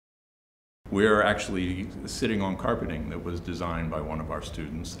We're actually sitting on carpeting that was designed by one of our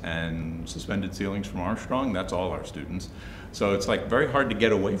students, and suspended ceilings from Armstrong, that's all our students. So it's like very hard to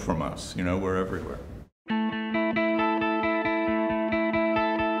get away from us, you know, we're everywhere.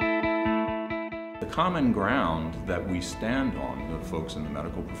 The common ground that we stand on, the folks in the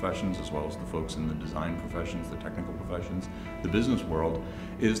medical professions as well as the folks in the design professions, the technical professions, the business world,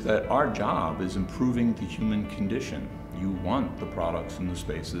 is that our job is improving the human condition. You want the products and the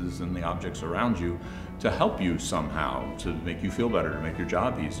spaces and the objects around you to help you somehow, to make you feel better, to make your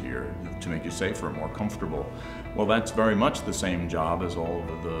job easier, to make you safer, more comfortable. Well, that's very much the same job as all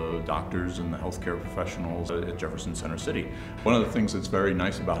of the doctors and the healthcare professionals at Jefferson Center City. One of the things that's very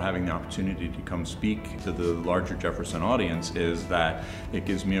nice about having the opportunity to come speak to the larger Jefferson audience is that it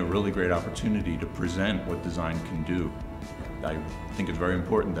gives me a really great opportunity to present what design can do. I think it's very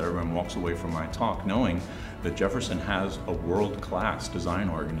important that everyone walks away from my talk knowing that Jefferson has a world-class design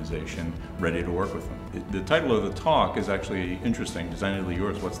organization ready to work with them. The title of the talk is actually interesting, Designedly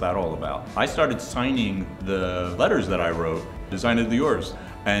Yours, what's that all about? I started signing the letters that I wrote, Designedly Yours,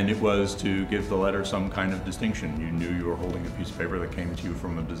 and it was to give the letter some kind of distinction. You knew you were holding a piece of paper that came to you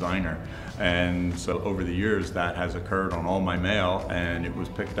from a designer. And so over the years that has occurred on all my mail, and it was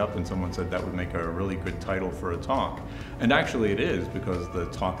picked up and someone said that would make a really good title for a talk. And actually it is, because the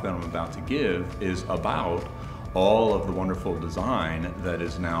talk that I'm about to give is about all of the wonderful design that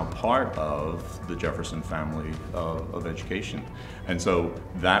is now part of the Jefferson family of education. And so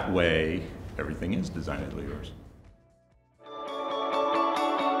that way, everything is designedly yours.